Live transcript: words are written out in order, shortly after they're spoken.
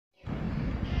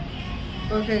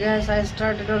Okay guys, I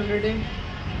started already.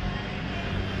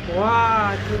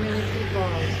 Wow, too many people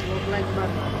look like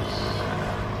buttons.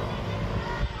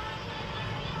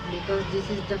 Because this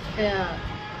is the fair,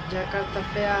 Jakarta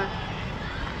fair.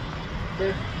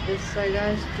 That's why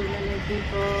guys, too many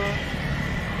people,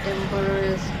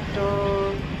 temporary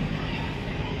store,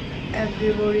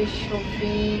 everybody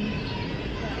shopping,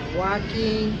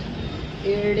 walking,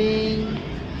 eating,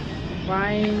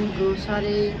 buying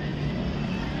grocery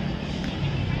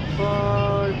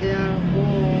for their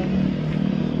home.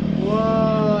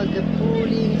 Whoa, the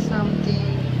pulling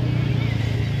something.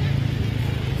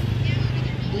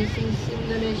 This is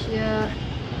Indonesia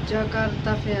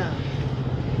Jakarta fair.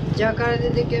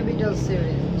 Jakarta is the capital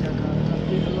city. Jakarta.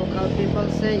 Local people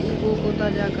say Ibu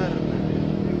Kota Jakarta.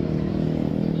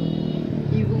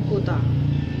 Ibu Kota.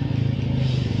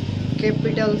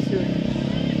 Capital city.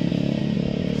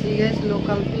 See guys,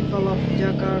 local people of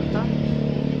Jakarta.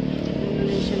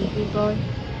 Indonesian people.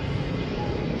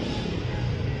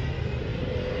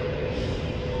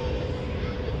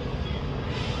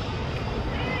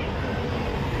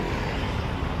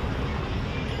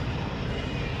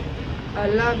 I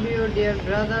love you dear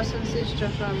brothers and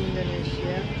sisters from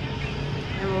Indonesia.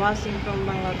 I'm watching from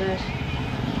Bangladesh.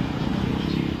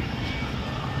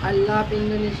 I love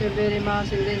Indonesia very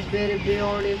much. It is very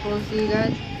beautiful. See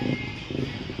guys,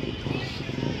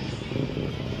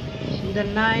 in the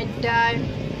night time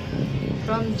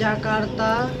from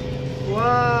Jakarta.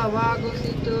 Wow, bagus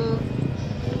itu.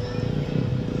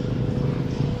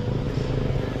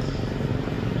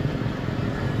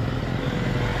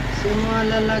 Semua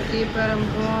lelaki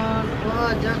perempuan.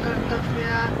 Wah, Jakarta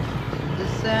Fair, the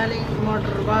selling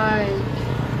motorbike.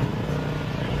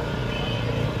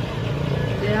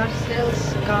 They are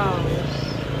sales cars.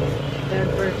 They're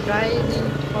advertising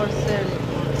for selling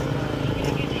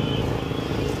motorbike.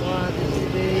 Wow, this is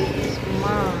very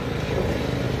smart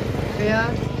fair.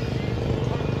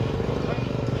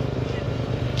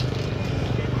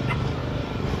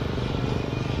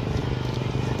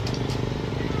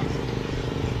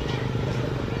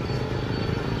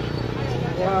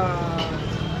 Wow.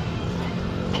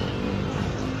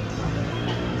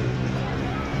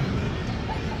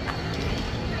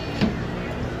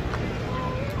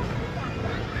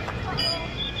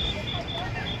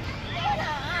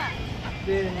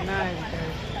 Very nice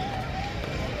guys.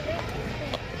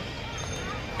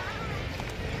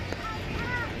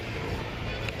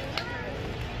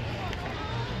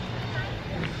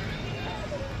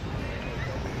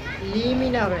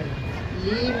 Liminal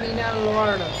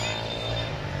water.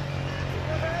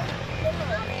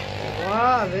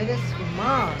 Wow, very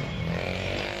smart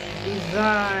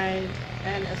design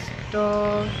and a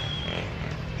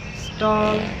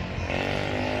stall,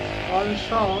 all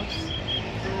shops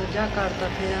in the Jakarta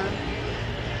fair.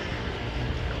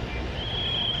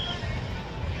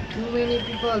 Too many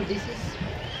people. This is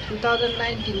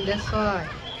 2019. That's why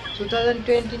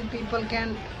 2020 people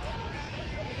can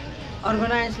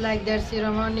organize like that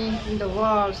ceremony in the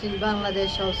world. In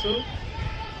Bangladesh also.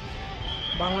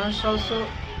 In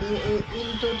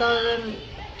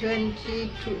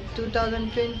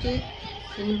 2020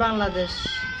 in Bangladesh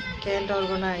can't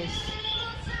organize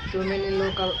too many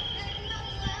local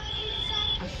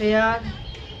affair.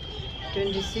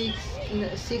 16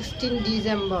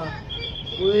 December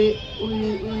we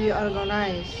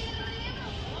organize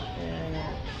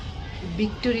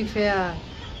victory fair,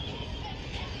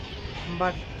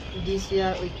 but this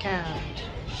year we can't.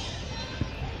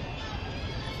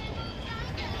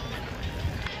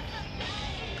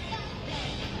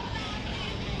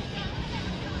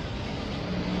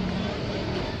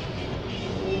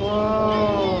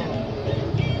 Wow.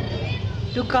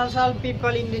 To cultural people,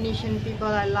 Indonesian people,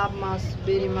 I love much,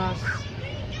 very much.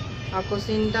 Aku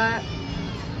cinta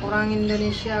orang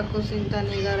Indonesia, aku cinta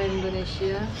negara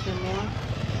Indonesia semua.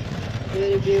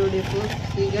 Very beautiful.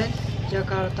 See guys,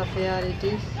 Jakarta fair it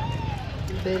is.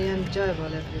 Very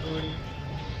enjoyable everybody.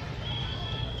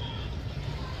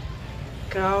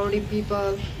 Crowdy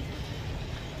people.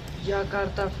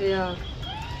 Jakarta fair.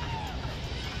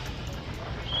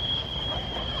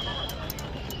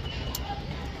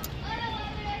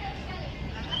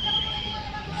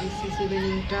 This is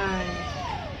evening time.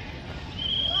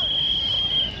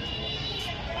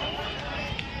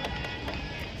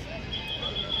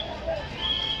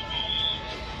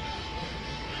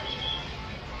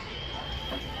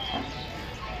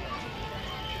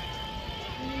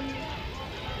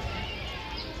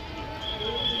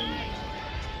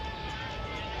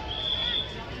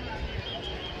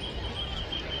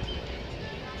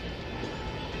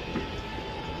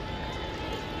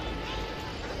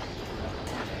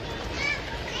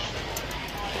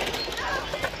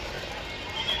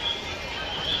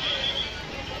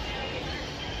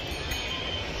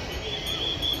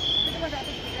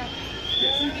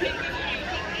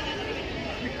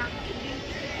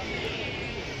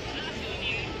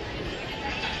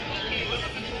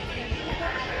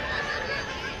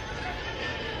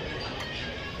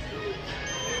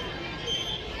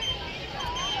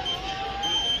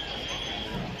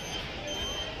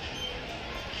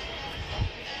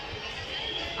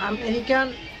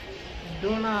 American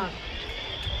donut.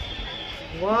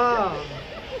 Wow,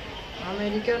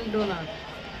 American donut.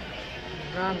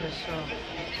 Grande shop.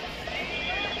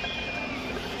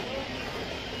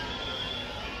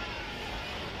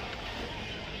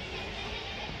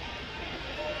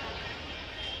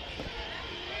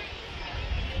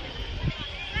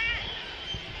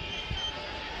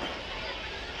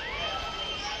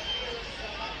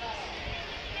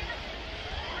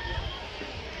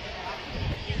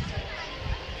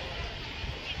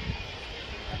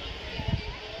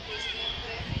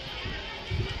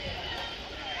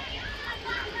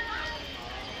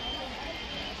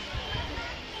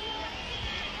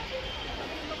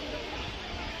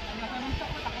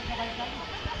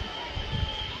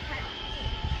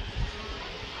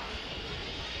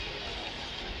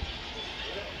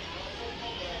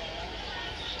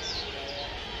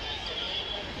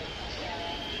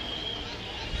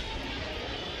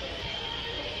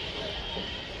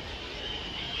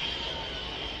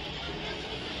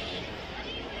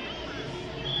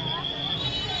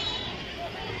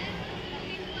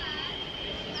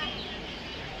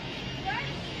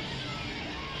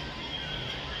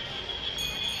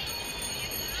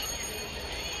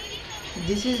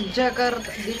 This is Jakarta.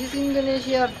 This is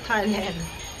Indonesia or Thailand.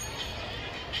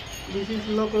 This is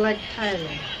look like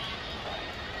Thailand.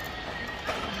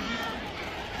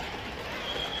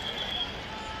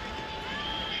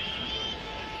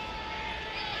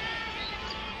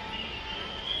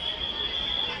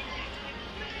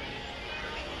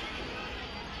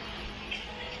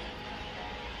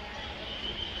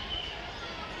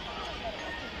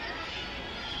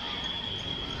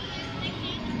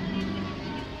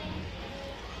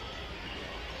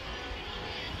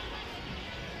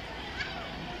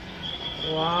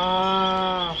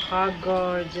 Wow, how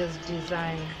gorgeous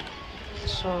design.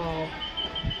 So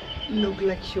look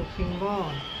like shopping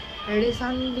mall. It is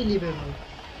unbelievable.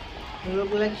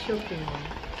 Look like shopping mall.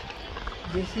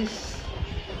 This is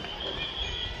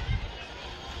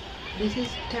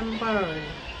temporary.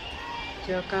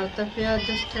 Jakarta Fair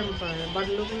just temporary, but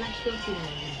look like shopping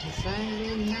mall. Design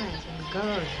very nice and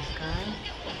gorgeous, guys.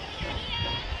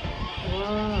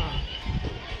 Wow.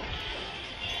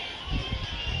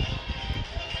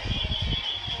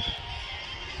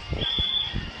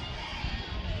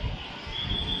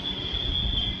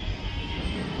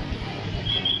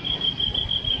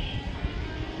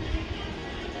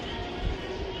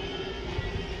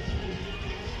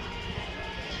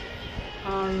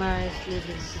 How nicely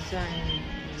this design.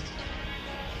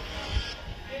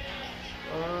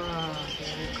 Oh,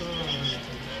 very good.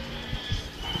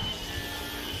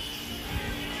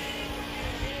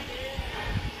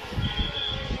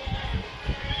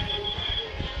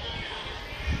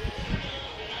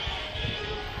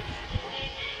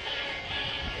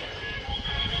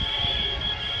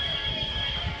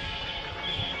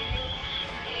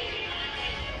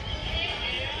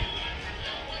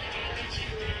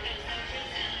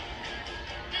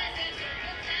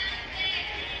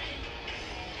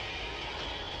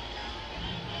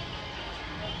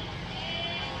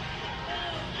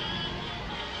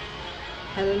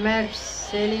 Helmets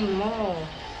selling more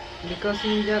because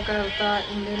in Jakarta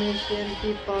Indonesian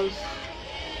people's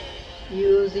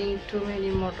using too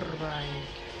many motorbike.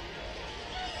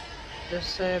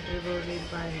 That's why everybody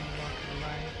buying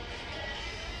motorbike.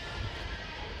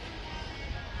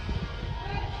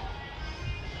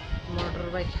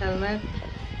 Motorbike helmet.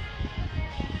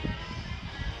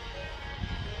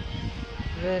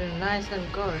 Very nice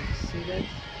and gorgeous. See that?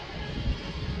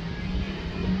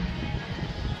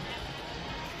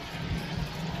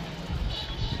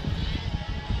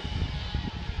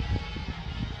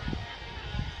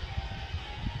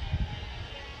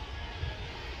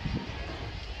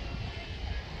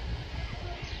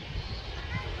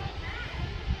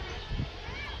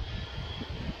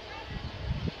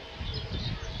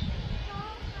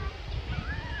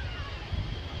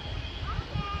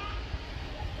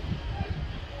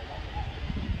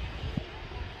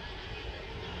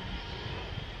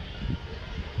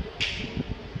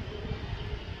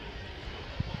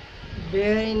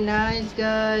 Very nice,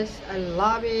 guys. I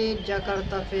love it.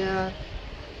 Jakarta Fair,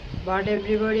 but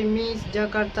everybody missed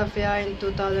Jakarta Fair in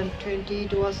 2020.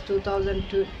 It was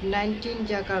 2019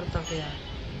 Jakarta Fair.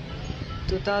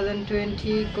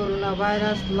 2020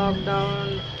 coronavirus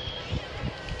lockdown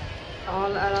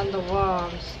all around the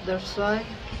world. That's why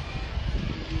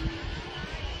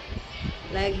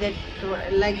like that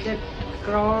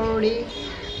crowdy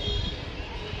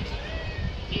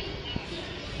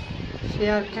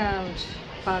fair can't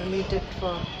permitted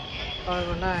for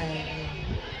organizing.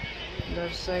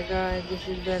 That's why, guys, this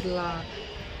is bad luck.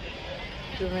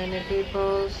 too many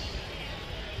people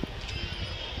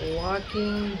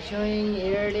walking, enjoying,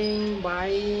 eating,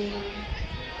 buying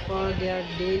for their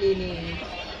daily needs.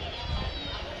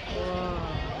 Wow,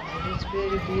 it is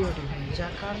very beautiful.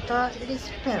 Jakarta, it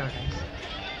is paradise.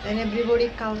 And everybody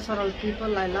cultural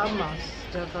people, I love us.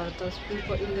 Jakarta's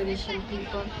people, Indonesian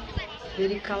people,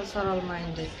 very cultural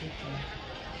minded people.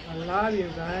 I love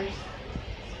you guys.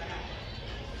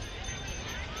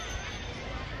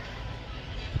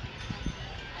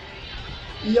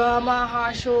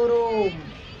 Yamaha showroom,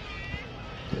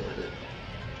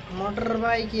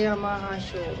 motorbike Yamaha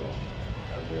showroom.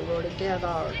 Everybody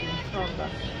gathered in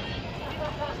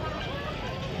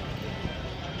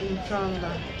front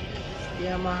the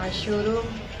Yamaha showroom.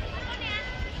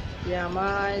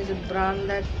 Yamaha is a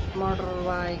branded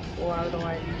motorbike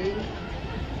worldwide,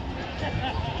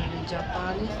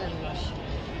 Japanese and Russian.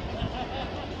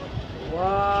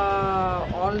 Wow,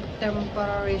 all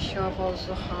temporary shop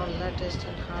also have latest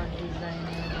and hard design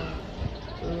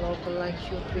and localized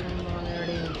shopping mall.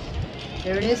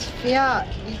 There is fair.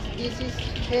 This is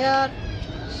fair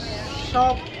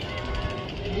shop.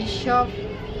 This shop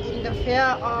in the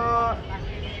fair or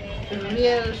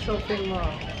real shopping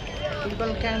mall.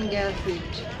 People can get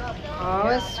it.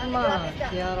 How smart!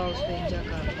 Here also in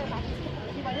Jakarta.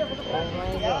 Oh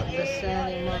my God, the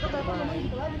same motorbike.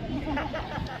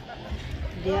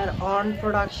 Their own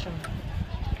production.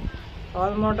 All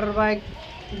motorbike,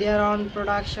 their own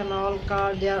production. All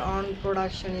car, their own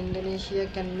production. Indonesia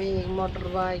can make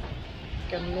motorbike,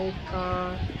 can make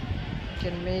car,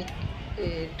 can make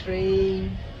a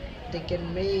train. They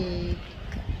can make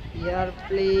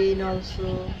airplane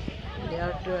also. They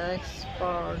are to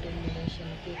export. Indonesian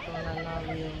people, I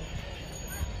love you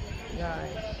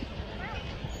guys.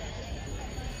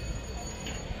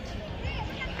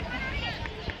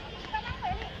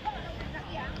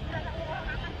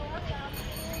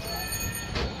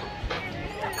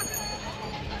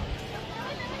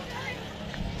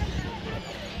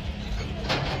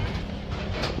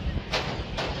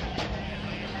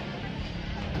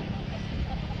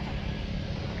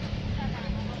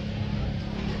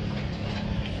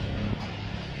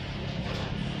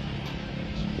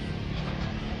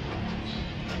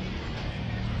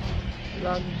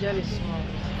 Luxury small.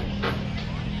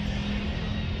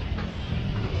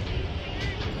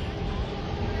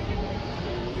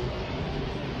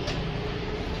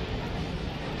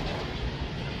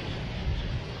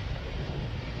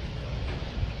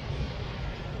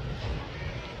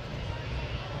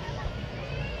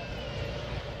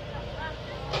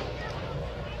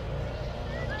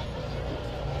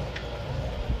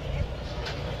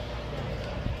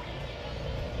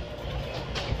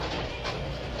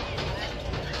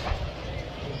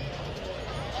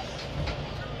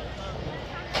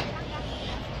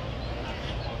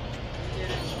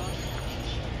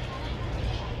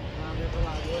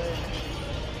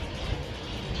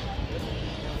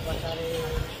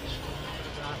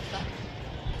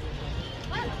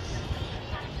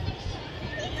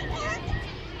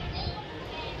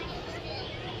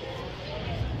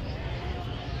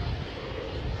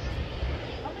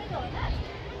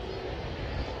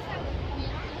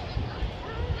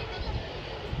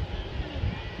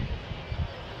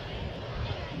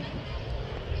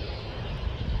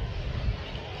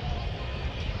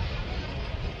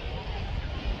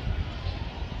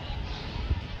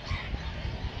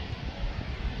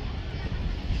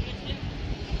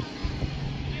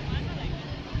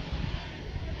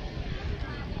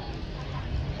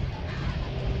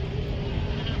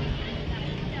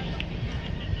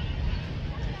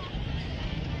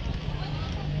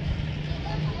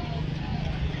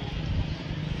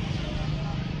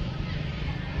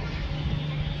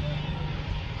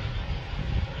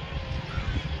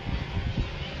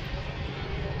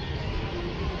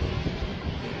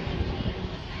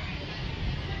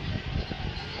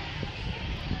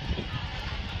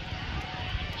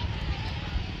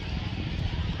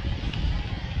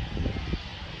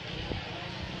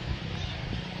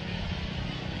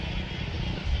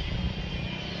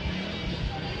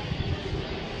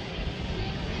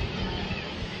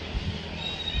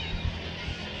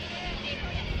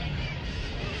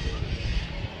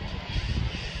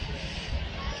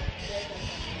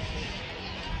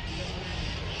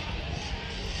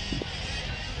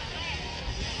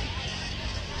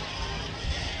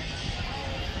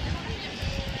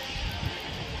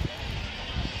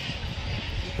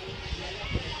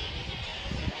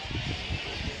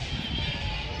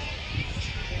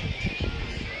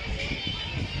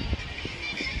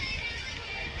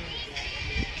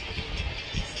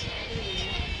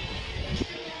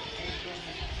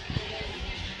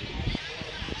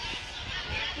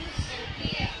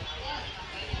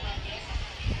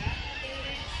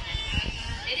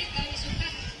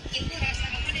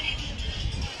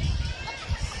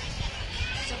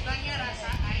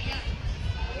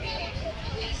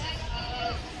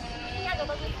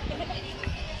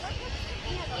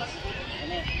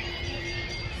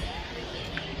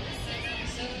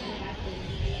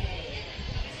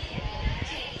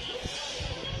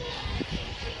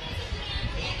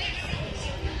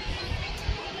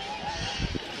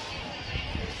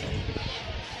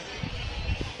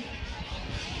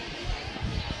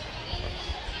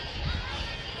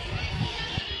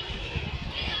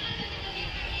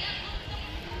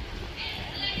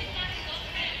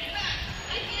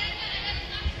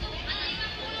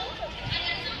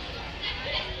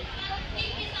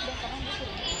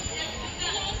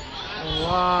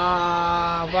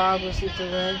 bagus itu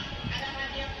guys.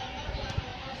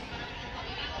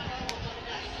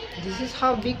 This is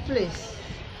how big place.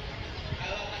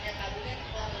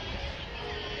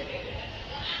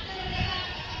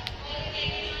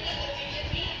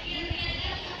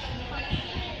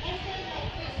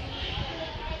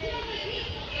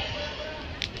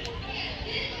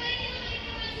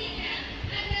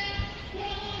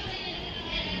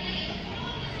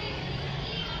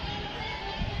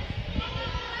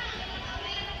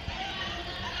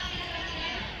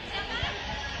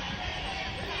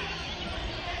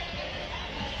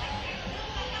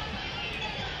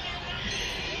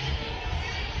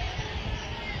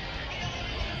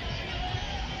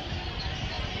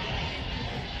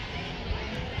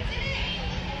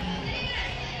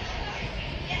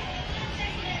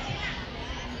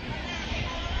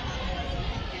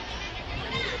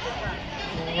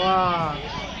 Wow.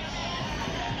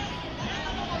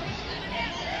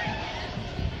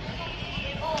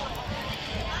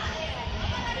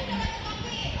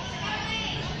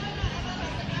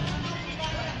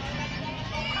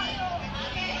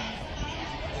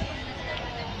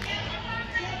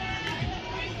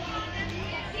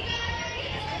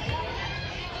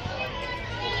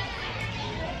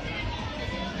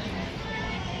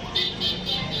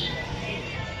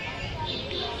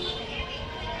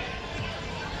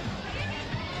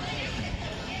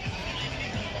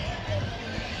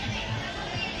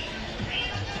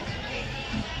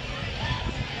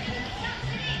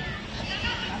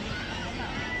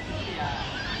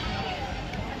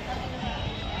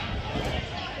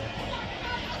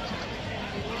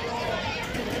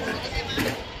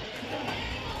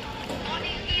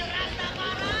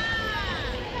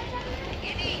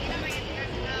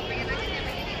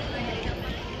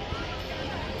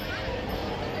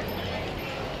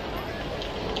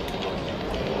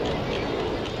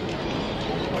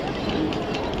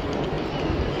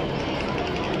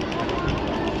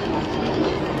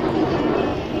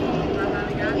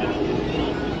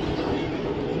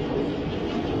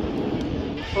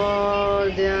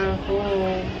 For their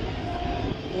home.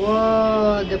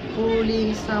 Wow, the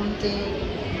pooling something.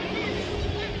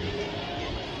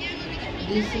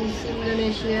 This is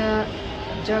Indonesia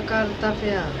Jakarta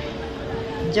Fair.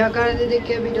 Jakarta is the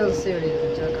capital city.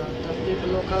 Jakarta.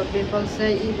 Local people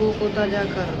say Ibu Kota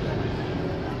Jakarta.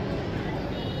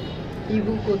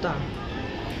 Ibu Kota.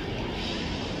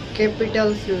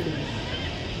 Capital city.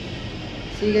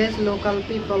 See guys, local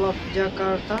people of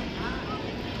Jakarta.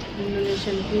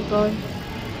 Indonesian people.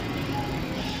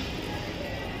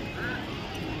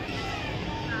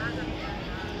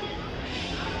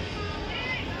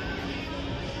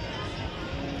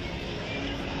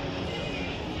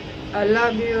 I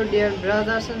love you dear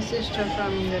brothers and sisters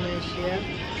from Indonesia.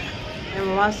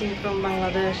 I'm watching from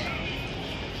Bangladesh.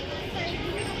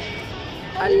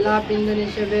 I love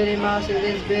Indonesia very much. It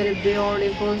is very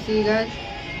beautiful. See guys,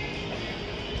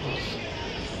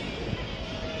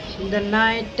 in the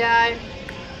night time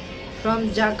from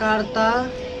Jakarta.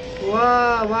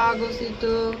 Wah, bagus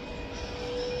itu.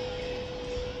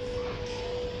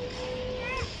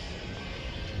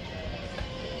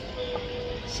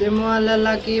 Semua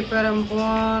lelaki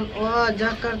perempuan. Wah,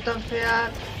 Jakarta Fair.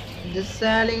 The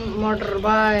selling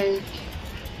motorbike.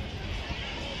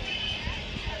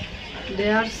 They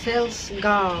are sales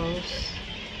girls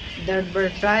that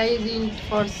advertising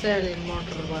for selling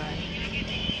motorbike.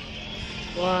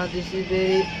 Wow, this is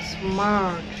very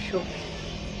smart shop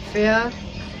fair.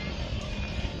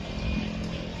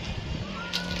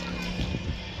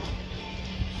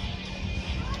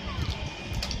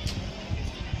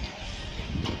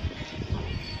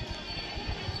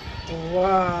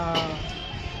 Wow.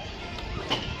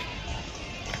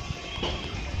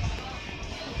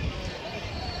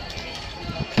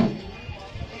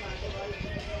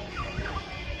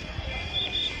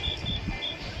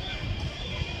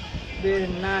 Very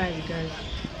nice guys.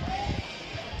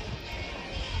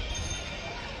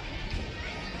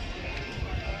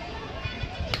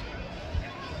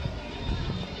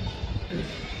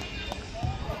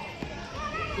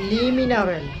 Lee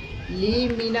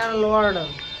mineral water.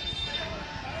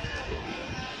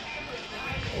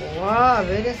 Wow,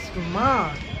 very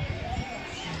smart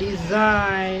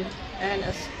design and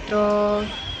a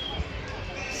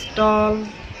stall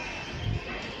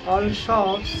all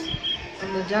shops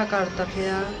on the Jakarta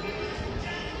Fair.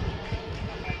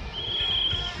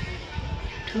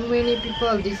 Too many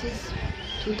people. This is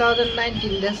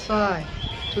 2019, that's why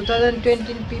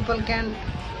 2020 people can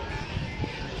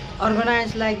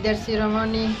organize like that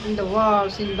ceremony in the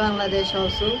wars in Bangladesh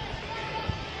also.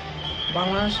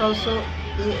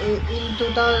 In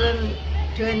 2019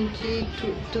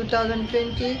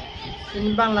 2020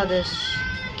 in Bangladesh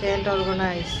can't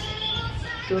organize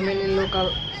too many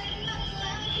local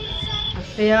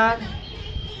affair.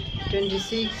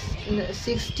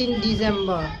 16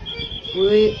 December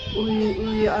we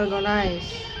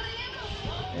organize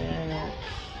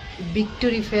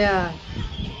Victory Fair,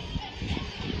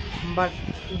 but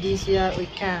this year we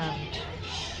can't.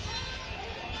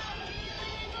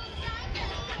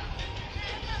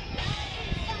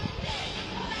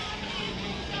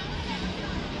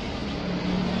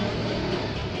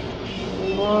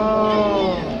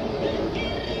 Wow.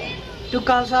 To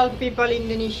cultural people,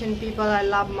 Indonesian people, I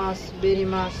love very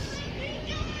much.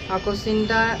 Aku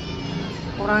cinta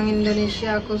orang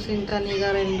Indonesia, aku cinta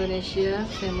negara Indonesia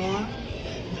semua.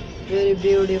 Very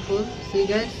beautiful. See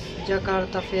guys,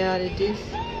 Jakarta Fair it is.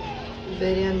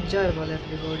 Very enjoyable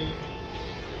everybody.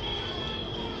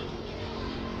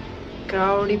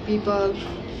 Crowdy people.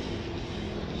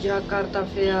 Jakarta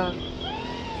Fair.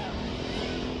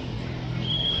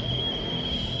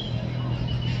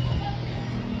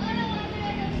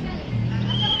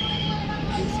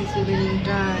 This is evening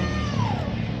time.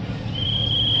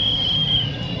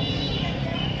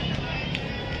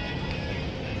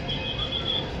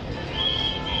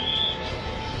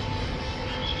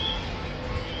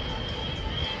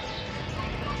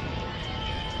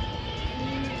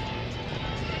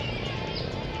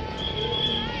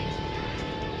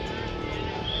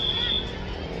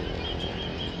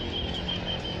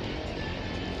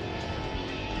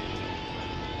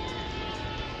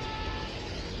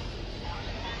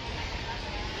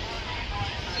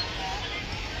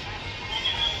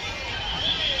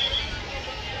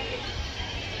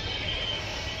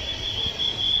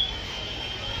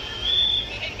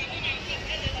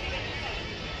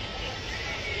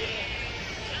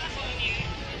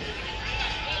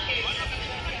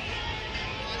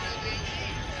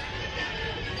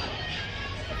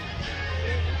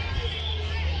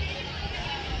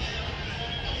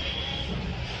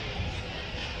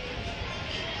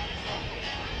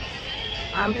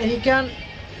 American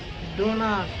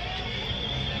donut.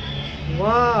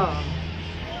 Wow,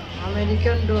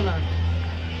 American donut.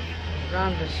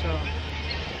 Run the show.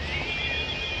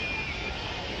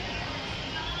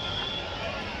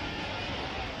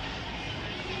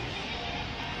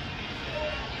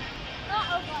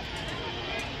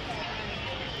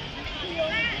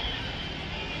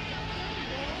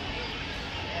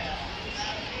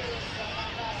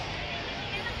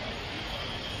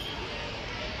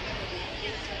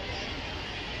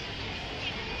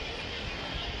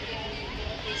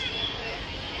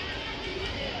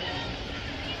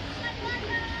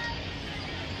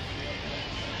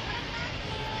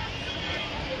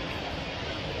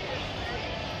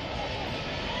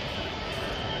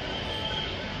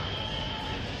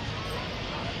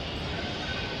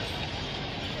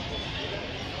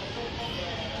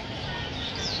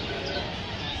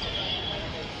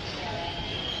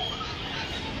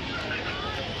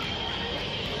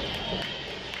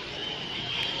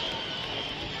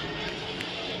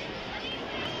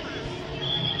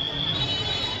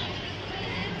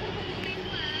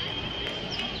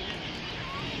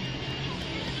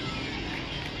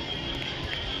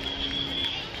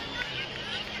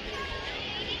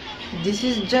 This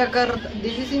is Jakarta.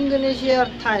 This is Indonesia or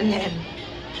Thailand.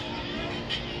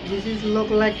 This is look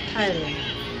like Thailand.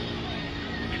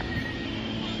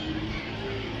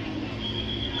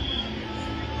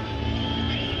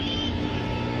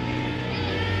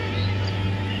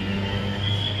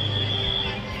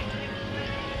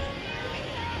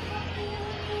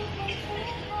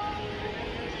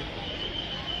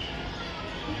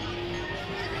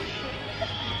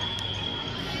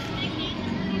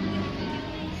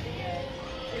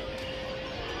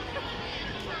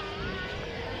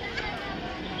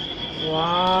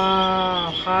 Wow,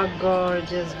 how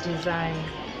gorgeous design.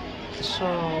 So,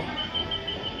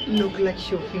 look like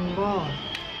shopping mall.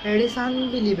 It is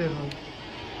unbelievable.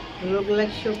 Look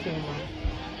like shopping mall.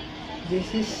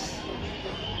 This is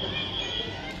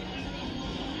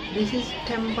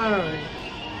temporary.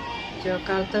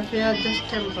 Jakarta Fair just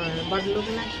temporary, but look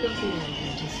like shopping mall.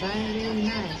 The design very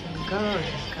nice and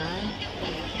gorgeous, guys.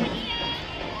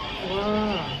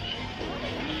 Wow.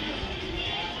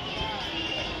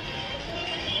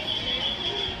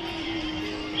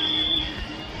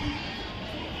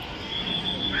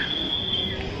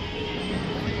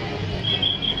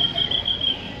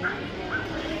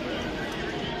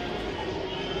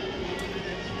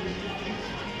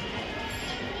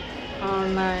 How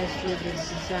nicely this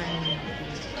design.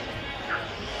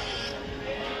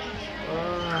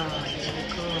 Oh, very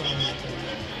cool.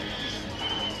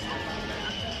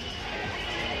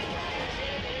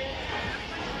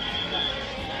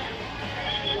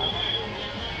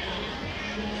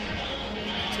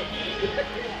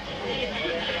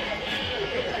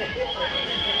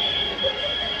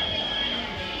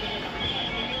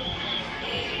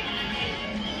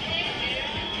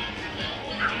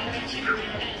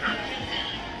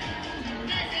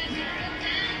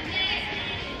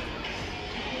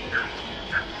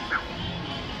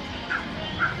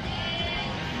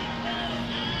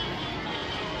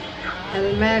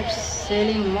 Helmets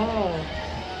selling more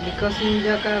because in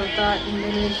Jakarta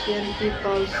Indonesian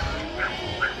people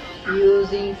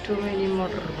using too many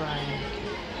motorbike.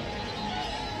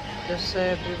 Just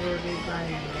everybody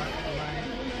buying motorbike.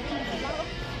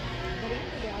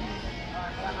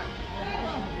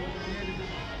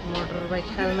 Motorbike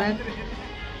helmet.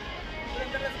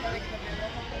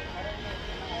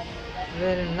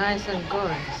 Very nice and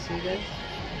good. See that?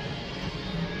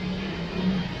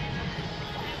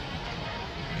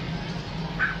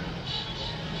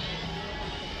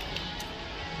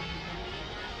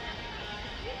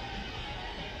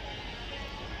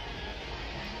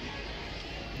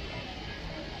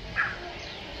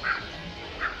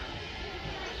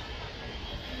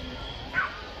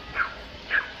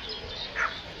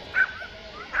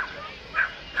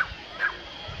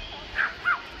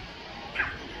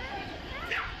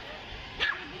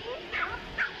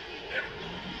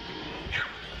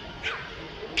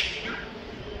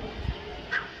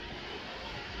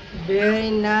 Very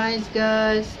nice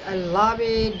guys, I love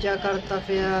it, Jakarta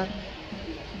Fair.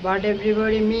 But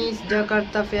everybody missed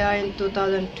Jakarta Fair in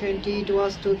 2020. It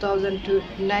was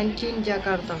 2019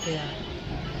 Jakarta Fair.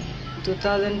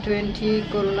 2020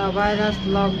 coronavirus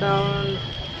lockdown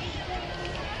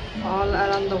all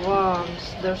around the world.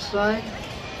 That's why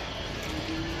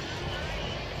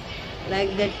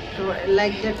like that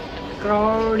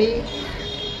crowdy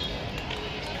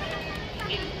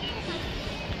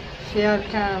fair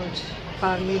can't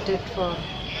permitted for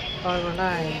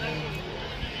organizing.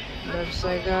 That's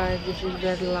why guys, this is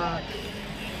bad luck.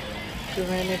 Too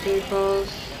many people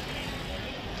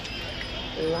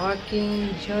walking,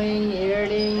 enjoying,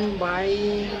 eating,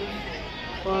 buying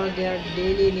for their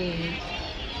daily needs.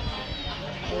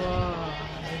 Wow,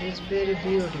 it is very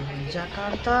beautiful.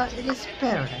 Jakarta, it is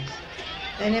paradise.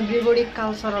 And everybody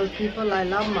cultural people, I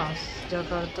love most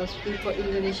Jakarta's people,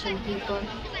 Indonesian people,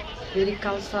 very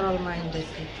cultural minded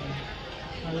people.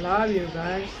 I love you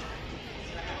guys.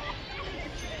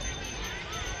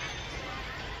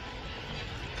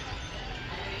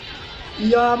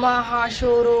 Yamaha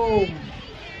showroom,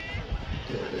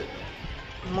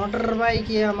 motorbike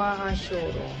Yamaha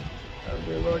showroom.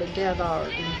 Everybody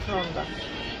gathered in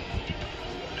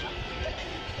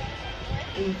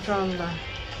front the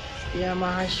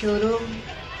Yamaha showroom.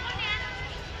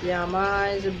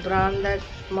 Yamaha is a branded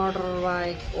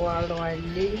motorbike worldwide,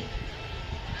 maybe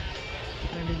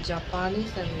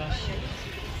Japanese and Russian.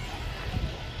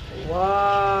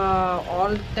 Wow,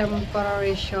 all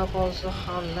temporary shop also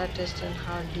have latest and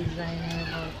hard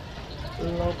designer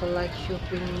local like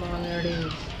shopping mall. It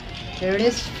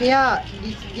is fair.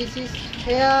 This is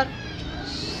fair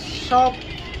shop.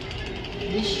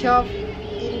 This shop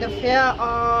in the fair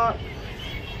or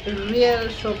real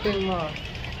shopping mall.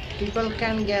 People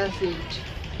can guess it.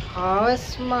 How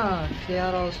smart.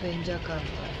 Fair also in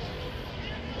Jakarta.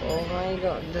 Oh my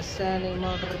god, the selling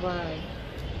motorbike.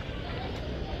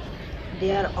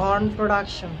 They are on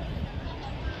production.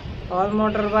 All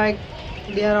motorbike,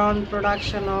 they are on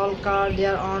production. All car, they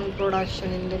are on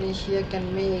production. Indonesia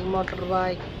can make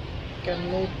motorbike, can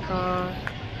make car,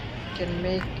 can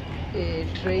make a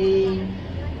train.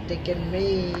 They can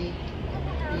make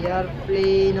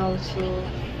airplane also.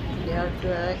 They are to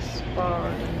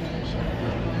export. Indonesian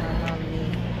people, I love you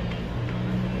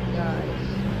guys.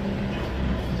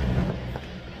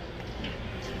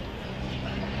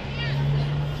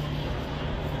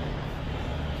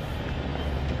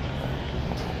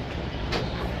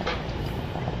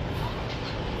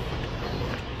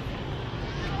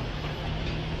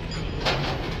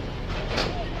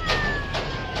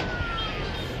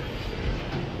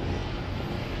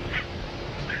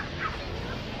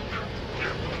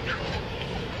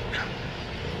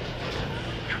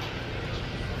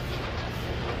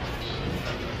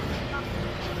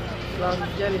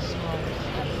 Luxury small.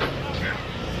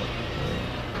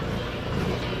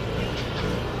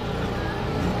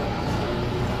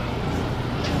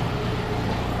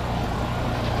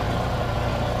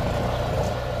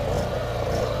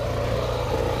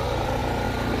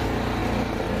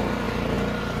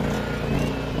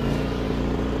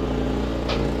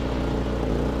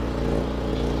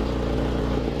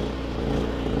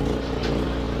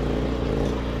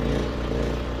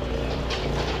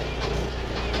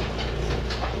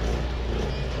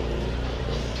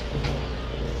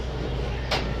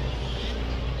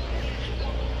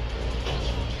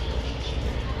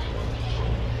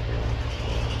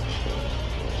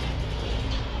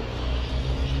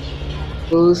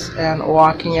 and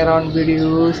walking around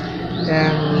videos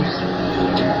and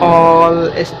all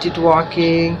street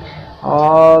walking,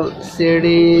 all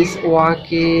cities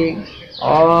walking,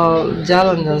 all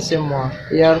jalan-jalan semua,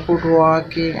 airport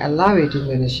walking. I love it.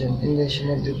 Indonesian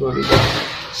everybody.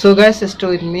 So guys, stay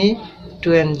with me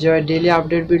to enjoy daily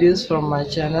update videos from my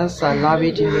channels. I love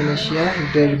it. Indonesia,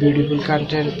 very beautiful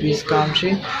content, peace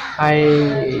country.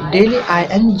 I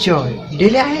enjoy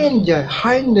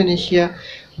how Indonesia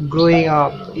growing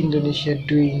up, Indonesia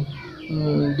doing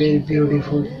very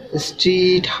beautiful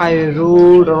street, highway,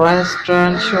 road,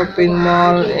 restaurant, shopping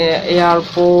mall,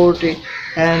 airport,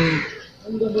 and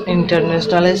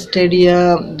international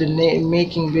stadium.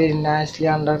 Making very nicely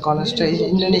under construction.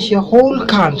 Indonesia whole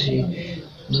country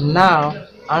now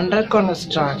under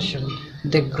construction.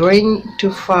 They're growing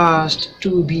too fast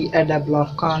to be a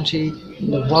developed country in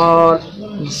the world,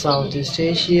 in Southeast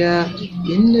Asia.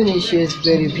 Indonesia is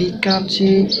very big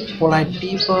country, polite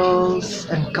peoples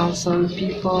and cultural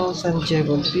peoples and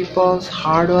joyful peoples,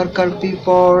 hard worker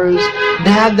peoples. They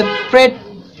have the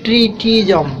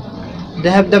patriotism.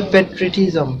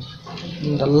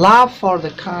 The love for the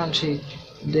country.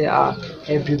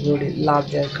 Everybody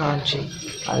love their country.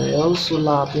 I also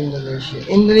love Indonesia.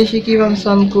 Indonesia kiwan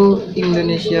sanku,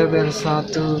 Indonesia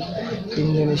bersatu.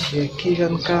 Indonesia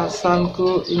kiwan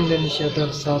sanku, Indonesia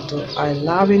bersatu. I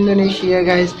love Indonesia,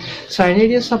 guys. So I need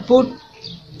your support.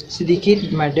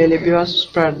 Sedikit my daily viewers,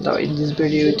 spread in this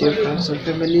video with your friends and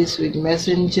families, with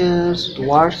messengers, with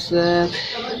WhatsApp,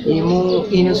 Imo,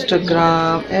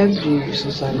 Instagram, every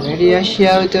social media.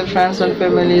 Share with your friends and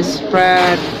families.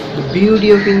 Spread the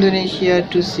beauty of Indonesia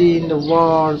to see in the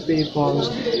world. People,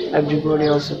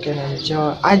 everybody also can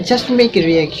enjoy. I just make a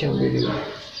reaction video.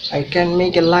 I can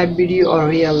make a live video or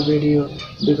real video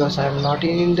because I am not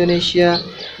in Indonesia.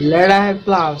 Later I have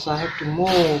plans. I have to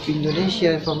move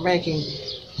Indonesia for making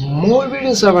more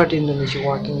videos about Indonesia,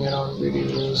 walking around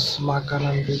videos,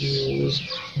 makanan videos,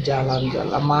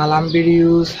 jalan-jalan malam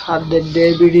videos,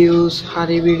 day videos,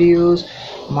 hari videos,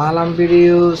 malam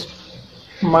videos,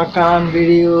 makanan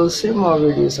videos, semua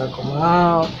videos aku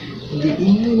mau di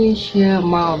Indonesia,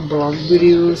 mau blog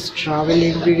videos,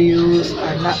 traveling videos,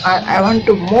 and I want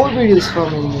to more videos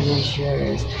from Indonesia,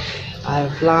 guys. I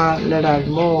plan that I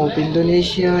move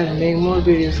Indonesia and make more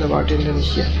videos about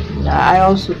Indonesia. I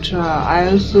also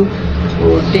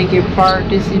take a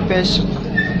participation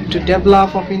to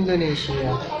develop of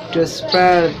Indonesia, to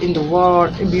spread in the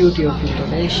world the beauty of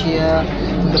Indonesia,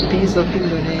 the peace of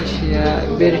Indonesia.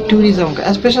 Very tourism,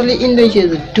 especially Indonesia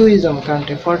is a tourism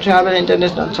country. For travel,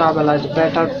 international travel is a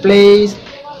better place.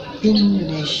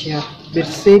 Indonesia, very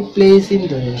safe place,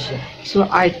 Indonesia. So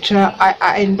I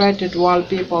invited world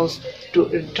peoples to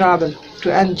travel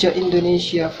to enjoy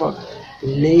Indonesia for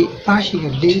passing a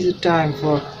lazy time,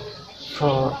 for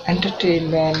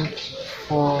entertainment,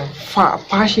 for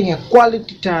passing a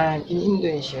quality time in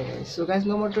Indonesia, guys. So guys,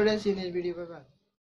 no more today. See you in this video. Bye bye.